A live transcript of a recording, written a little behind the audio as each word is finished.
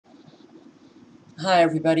Hi,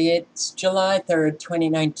 everybody. It's July 3rd,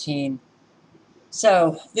 2019.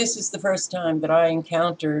 So, this is the first time that I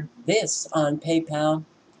encountered this on PayPal.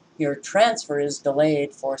 Your transfer is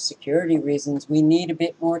delayed for security reasons. We need a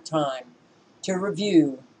bit more time to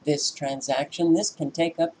review this transaction. This can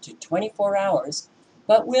take up to 24 hours,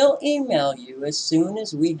 but we'll email you as soon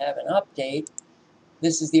as we have an update.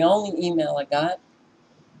 This is the only email I got.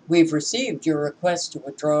 We've received your request to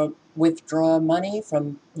withdraw money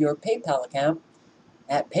from your PayPal account.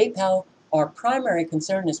 At PayPal, our primary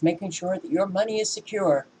concern is making sure that your money is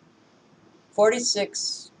secure.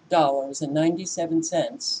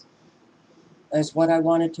 $46.97 is what I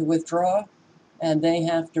wanted to withdraw, and they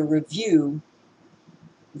have to review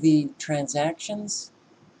the transactions.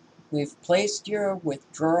 We've placed your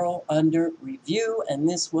withdrawal under review, and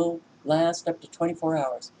this will last up to 24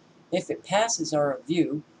 hours. If it passes our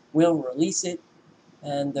review, we'll release it,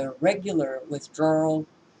 and the regular withdrawal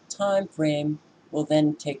time frame will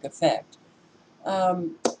then take effect.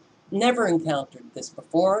 Um, Never encountered this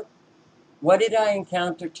before. What did I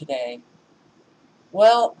encounter today?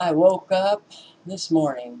 Well, I woke up this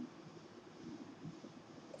morning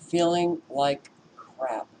feeling like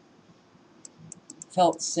crap.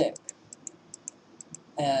 Felt sick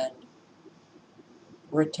and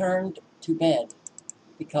returned to bed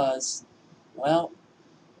because, well,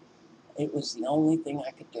 it was the only thing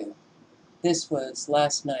I could do. This was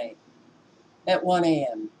last night at 1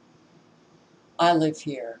 a.m. I live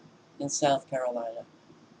here in South Carolina.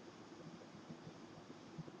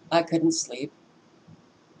 I couldn't sleep,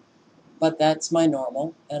 but that's my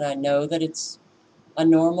normal, and I know that it's a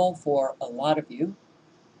normal for a lot of you.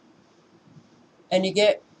 And you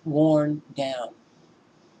get worn down.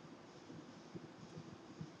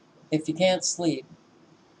 If you can't sleep,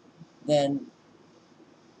 then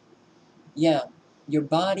yeah, your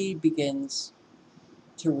body begins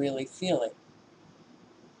to really feel it.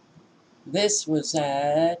 This was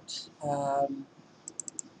at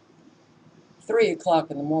 3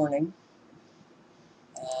 o'clock in the morning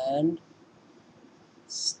and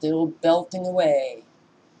still belting away,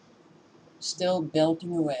 still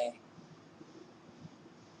belting away.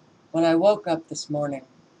 When I woke up this morning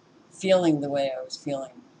feeling the way I was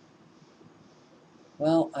feeling,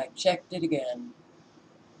 well, I checked it again,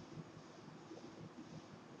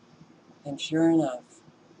 and sure enough,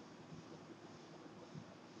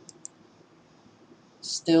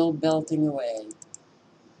 still belting away.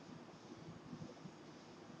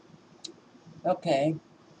 Okay.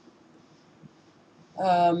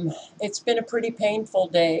 It's been a pretty painful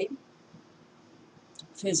day,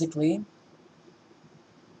 physically,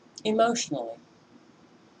 emotionally.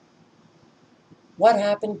 What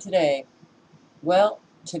happened today? Well,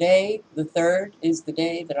 today, the 3rd, is the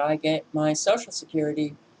day that I get my Social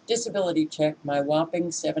Security disability check, my whopping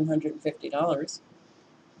 $750.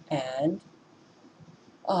 And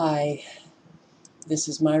I, this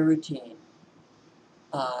is my routine.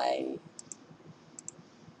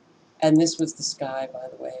 And this was the sky, by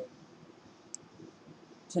the way.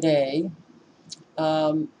 Today,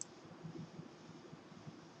 um,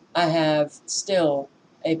 I have still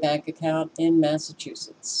a bank account in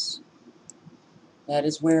Massachusetts. That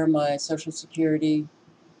is where my Social Security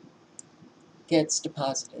gets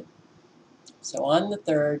deposited. So on the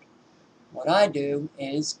 3rd, what I do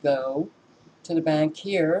is go to the bank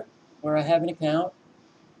here where I have an account,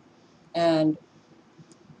 and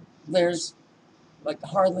there's like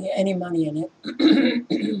hardly any money in it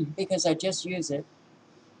because I just use it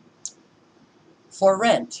for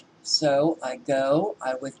rent. So I go,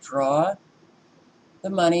 I withdraw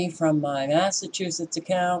the money from my Massachusetts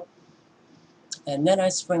account, and then I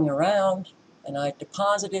swing around and I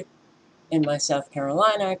deposit it in my South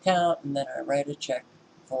Carolina account, and then I write a check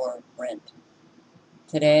for rent.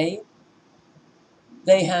 Today,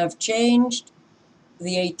 they have changed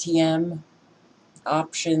the ATM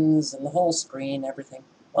options and the whole screen, everything.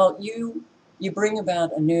 Well, you bring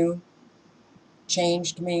about a new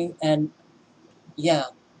change to me, and yeah,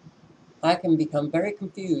 I can become very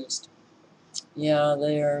confused. Yeah,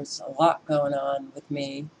 there's a lot going on with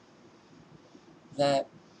me that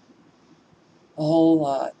a whole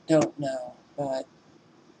lot don't know. But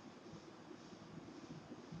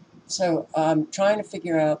so I'm trying to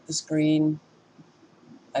figure out the screen.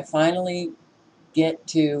 I finally get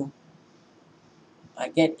to, I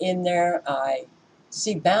get in there, I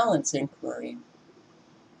see balance inquiry,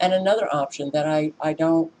 and another option that I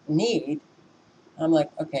don't need. I'm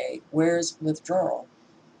like, okay, where's withdrawal?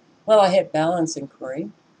 Well, I hit balance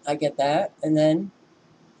inquiry. I get that, and then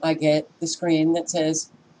I get the screen that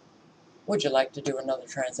says, would you like to do another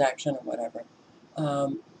transaction or whatever?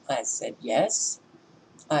 I said yes.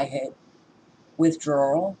 I hit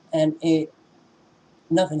withdrawal, and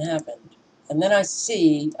nothing happened. And then I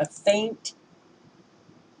see a faint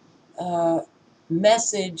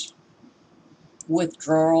message: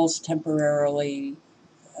 withdrawals temporarily,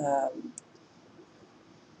 I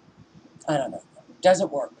don't know,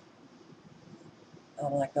 doesn't work.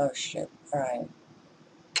 I'm like, oh shit, all right.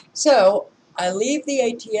 So I leave the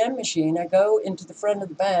ATM machine. I go into the front of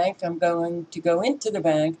the bank. I'm going to go into the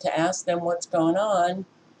bank to ask them what's going on,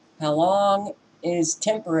 how long is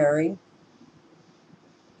temporary,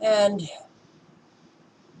 and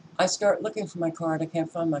I start looking for my card. I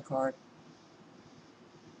can't find my card.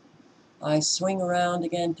 I swing around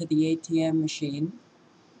again to the ATM machine,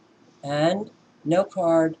 and no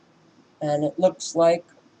card, and it looks like,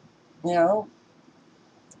 you know,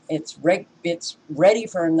 it's ready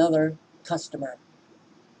for another customer.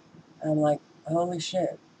 I'm like, holy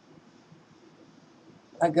shit.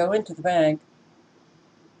 I go into the bank,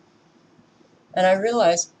 and I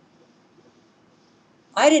realize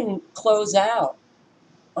I didn't close out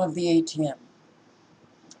of the ATM.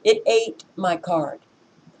 It ate my card.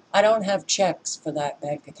 I don't have checks for that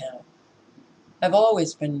bank account. I've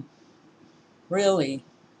always been really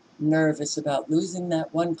nervous about losing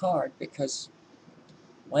that one card because,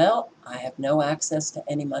 well, I have no access to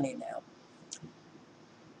any money now.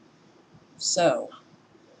 So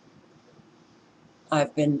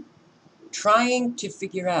I've been trying to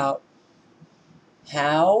figure out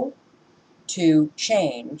how to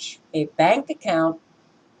change a bank account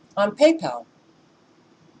on PayPal.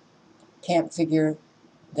 Can't figure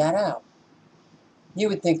that out. You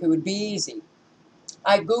would think it would be easy.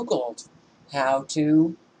 I Googled how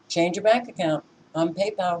to change a bank account on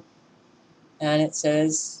PayPal, and it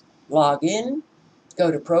says log in,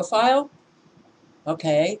 go to profile.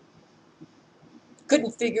 Okay.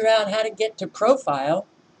 Couldn't figure out how to get to profile.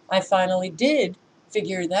 I finally did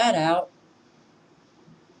figure that out,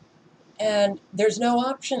 and there's no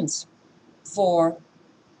options for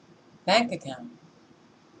bank account.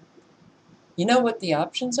 You know what the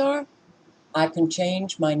options are? I can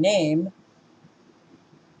change my name.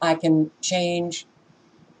 I can change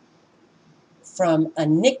from a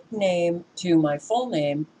nickname to my full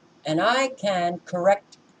name, and I can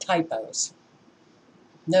correct typos.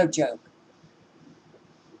 No joke.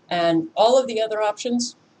 And all of the other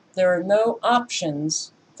options, there are no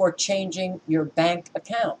options for changing your bank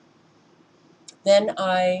account. Then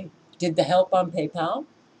I did the help on PayPal.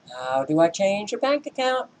 How do I change a bank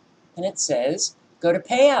account? And it says, go to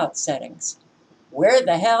payout settings. Where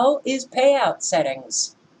the hell is payout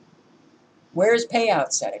settings? Where's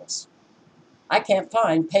payout settings? I can't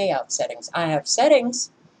find payout settings. I have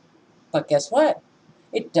settings, but guess what?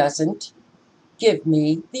 It doesn't give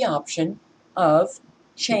me the option of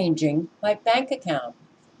changing my bank account.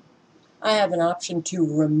 I have an option to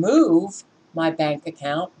remove my bank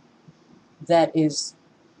account that's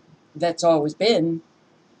always been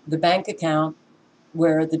the bank account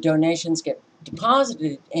where the donations get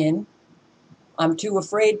deposited in. I'm too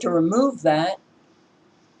afraid to remove that.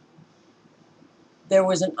 There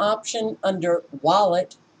was an option under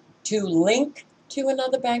wallet to link to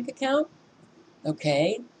another bank account.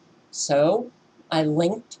 Okay, so I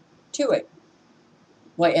linked to it.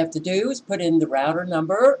 What you have to do is put in the router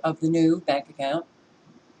number of the new bank account,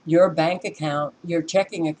 your bank account, your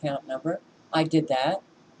checking account number. I did that.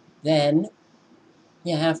 Then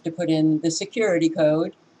you have to put in the security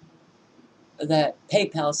code that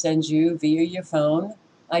PayPal sends you via your phone.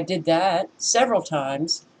 I did that several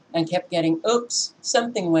times and kept getting, oops,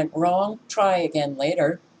 something went wrong, try again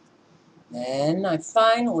later. Then I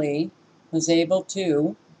finally was able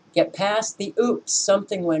to get past the oops,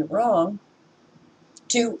 something went wrong,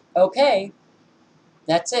 to okay,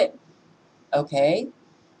 that's it. Okay,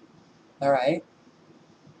 all right.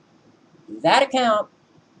 That account,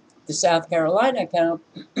 the South Carolina account,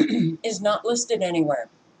 is not listed anywhere.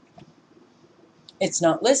 It's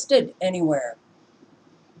not listed anywhere.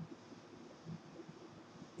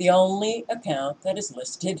 The only account that is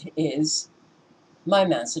listed is my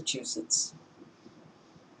Massachusetts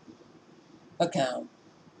account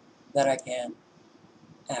that I can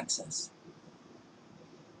access.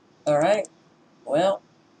 All right, well,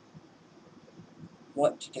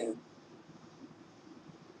 what to do?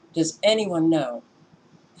 Does anyone know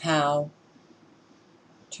how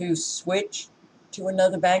to switch to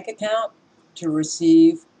another bank account to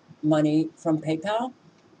receive money from PayPal?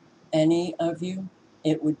 Any of you?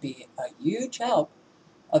 It would be a huge help,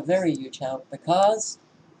 a very huge help, because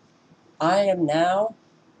I am now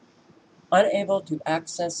unable to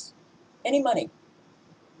access any money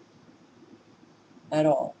at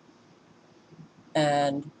all.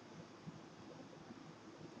 And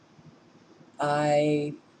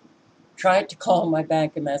I tried to call my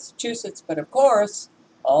bank in Massachusetts, but of course,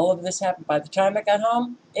 all of this happened. By the time I got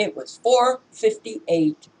home, it was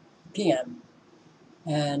 4:58 p.m.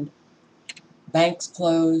 and banks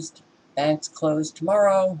closed. Banks closed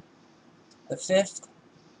tomorrow. The 5th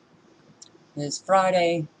is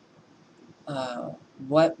Friday.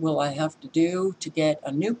 What will I have to do to get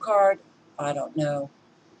a new card? I don't know.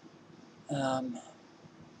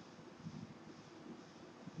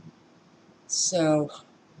 So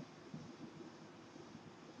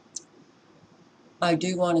I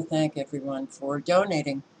do want to thank everyone for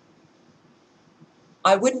donating.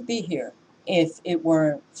 I wouldn't be here if it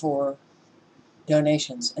weren't for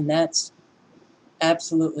donations, and that's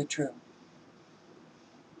absolutely true.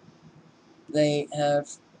 They have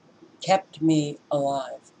kept me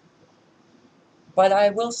alive. But I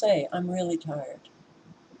will say, I'm really tired.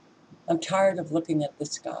 I'm tired of looking at the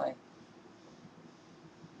sky.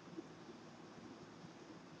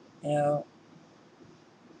 You know,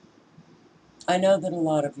 I know that a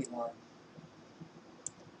lot of you are.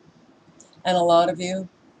 And a lot of you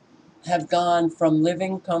have gone from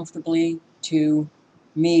living comfortably to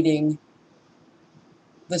meeting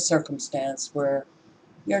the circumstance where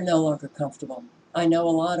you're no longer comfortable. I know a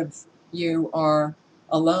lot of you are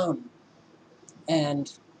alone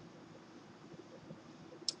and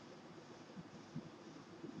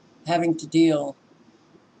having to deal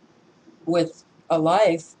with a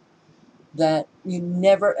life that you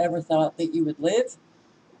never ever thought that you would live,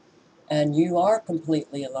 and you are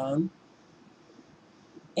completely alone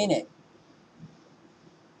in it.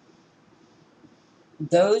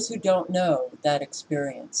 Those who don't know that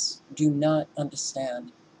experience do not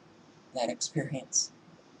understand that experience.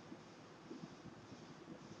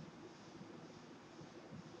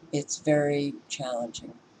 It's very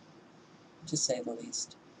challenging, to say the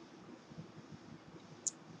least.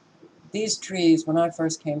 These trees, when I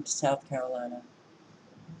first came to South Carolina,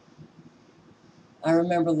 I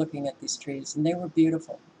remember looking at these trees and they were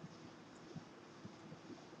beautiful.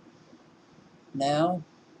 Now,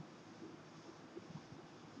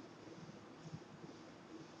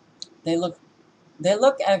 they look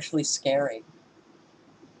actually scary.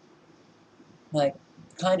 Like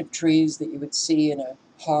kind of trees that you would see in a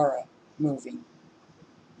horror movie.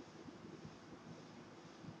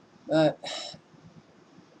 But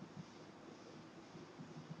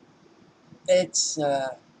it's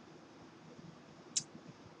I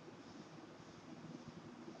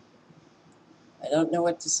don't know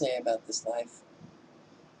what to say about this life.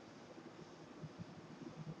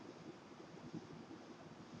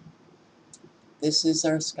 This is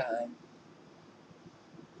our sky.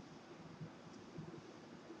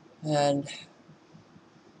 And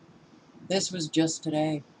this was just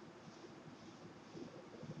today.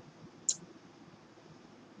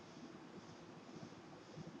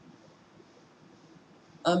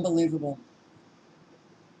 Unbelievable.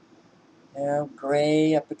 You know,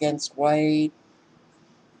 gray up against white,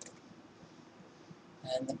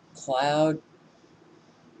 and the cloud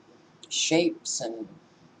shapes, and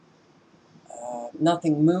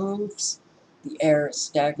nothing moves. The air is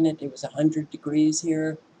stagnant. It was 100 degrees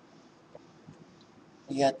here.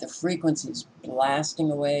 You got the frequencies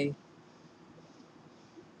blasting away.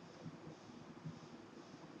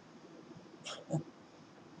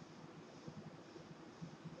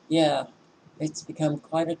 Yeah, it's become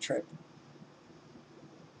quite a trip.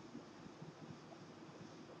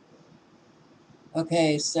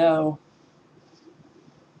 Okay, so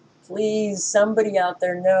please, somebody out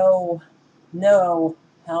there know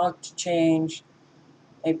how to change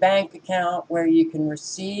a bank account where you can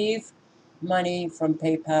receive money from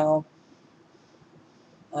PayPal.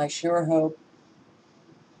 I sure hope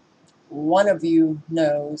one of you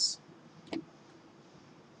knows.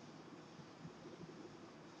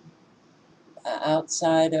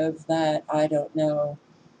 Outside of that, I don't know.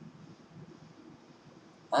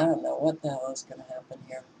 I don't know what the hell is going to happen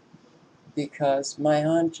here. Because my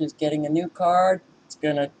hunch is getting a new card, it's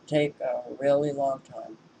going to take a really long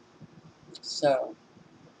time. So,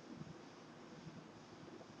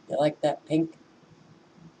 you like that pink?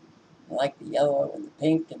 I like the yellow and the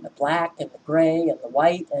pink and the black and the gray and the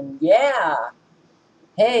white, and yeah!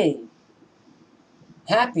 Hey,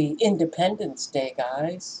 happy Independence Day,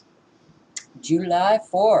 guys. July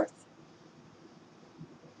 4th.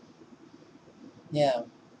 Yeah.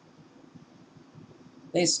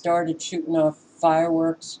 They started shooting off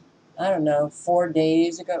fireworks, I don't know, 4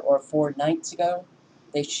 days ago or 4 nights ago.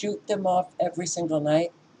 They shoot them off every single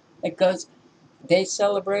night. It goes, they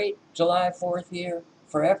celebrate July 4th here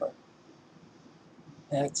forever.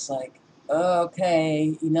 And it's like,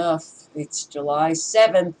 okay, enough. It's July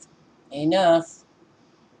 7th. Enough.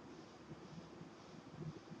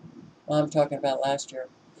 Well, I'm talking about last year.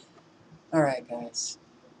 All right, guys.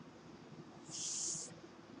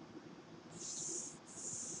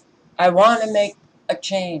 I want to make a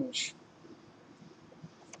change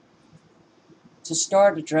to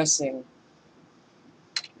start addressing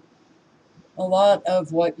a lot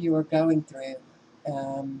of what you are going through.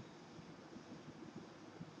 Um,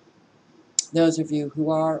 those of you who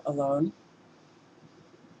are alone,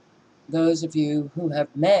 those of you who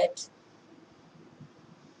have met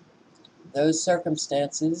those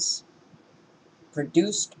circumstances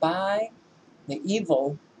produced by the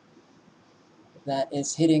evil that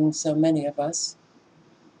is hitting so many of us.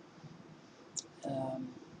 Um,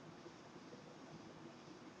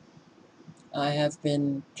 I have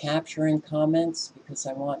been capturing comments because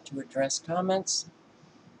I want to address comments,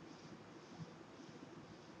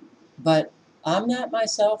 but I'm not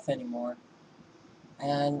myself anymore,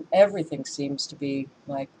 and everything seems to be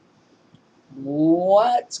like,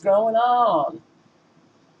 what's going on?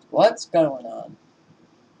 What's going on?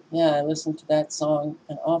 Yeah, I listened to that song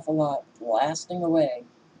an awful lot, Blasting Away,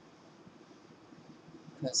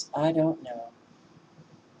 because I don't know.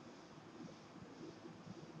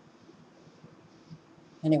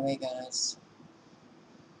 Anyway, guys,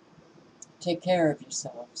 take care of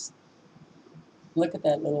yourselves. Look at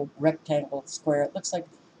that little rectangle square. It looks like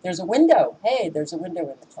there's a window. Hey, there's a window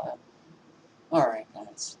in the cloud. All right,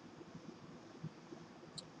 guys.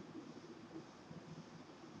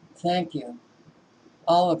 Thank you,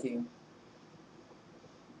 all of you.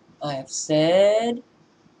 I have said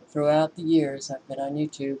throughout the years I've been on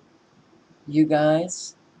YouTube, you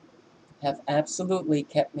guys have absolutely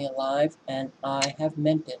kept me alive, and I have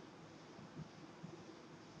meant it.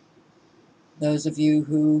 Those of you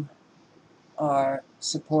who are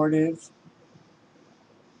supportive,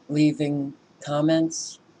 leaving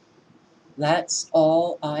comments, that's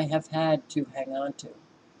all I have had to hang on to.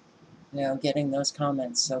 You know, getting those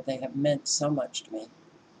comments, so they have meant so much to me.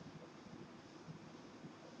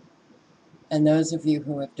 And those of you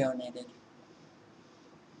who have donated.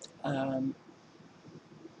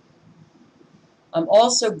 I'm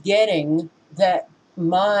also getting that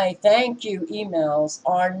my thank you emails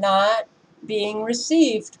are not being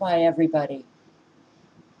received by everybody.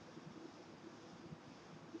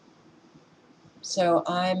 So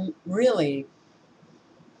I'm really,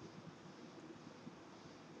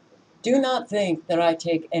 do not think that I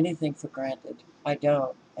take anything for granted. I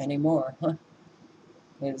don't anymore,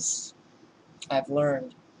 because I've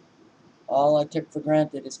learned all I took for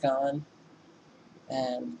granted is gone.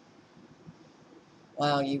 And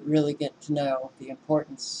wow, you really get to know the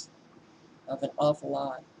importance of an awful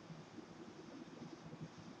lot.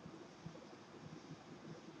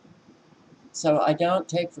 So I don't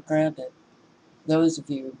take for granted those of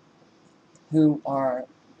you who are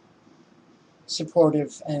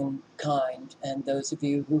supportive and kind, and those of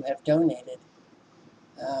you who have donated.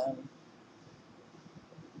 Um,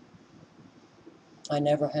 I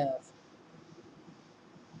never have.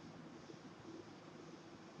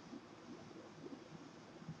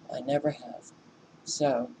 I never have.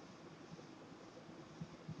 So,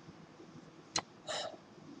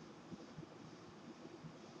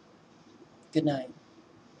 good night.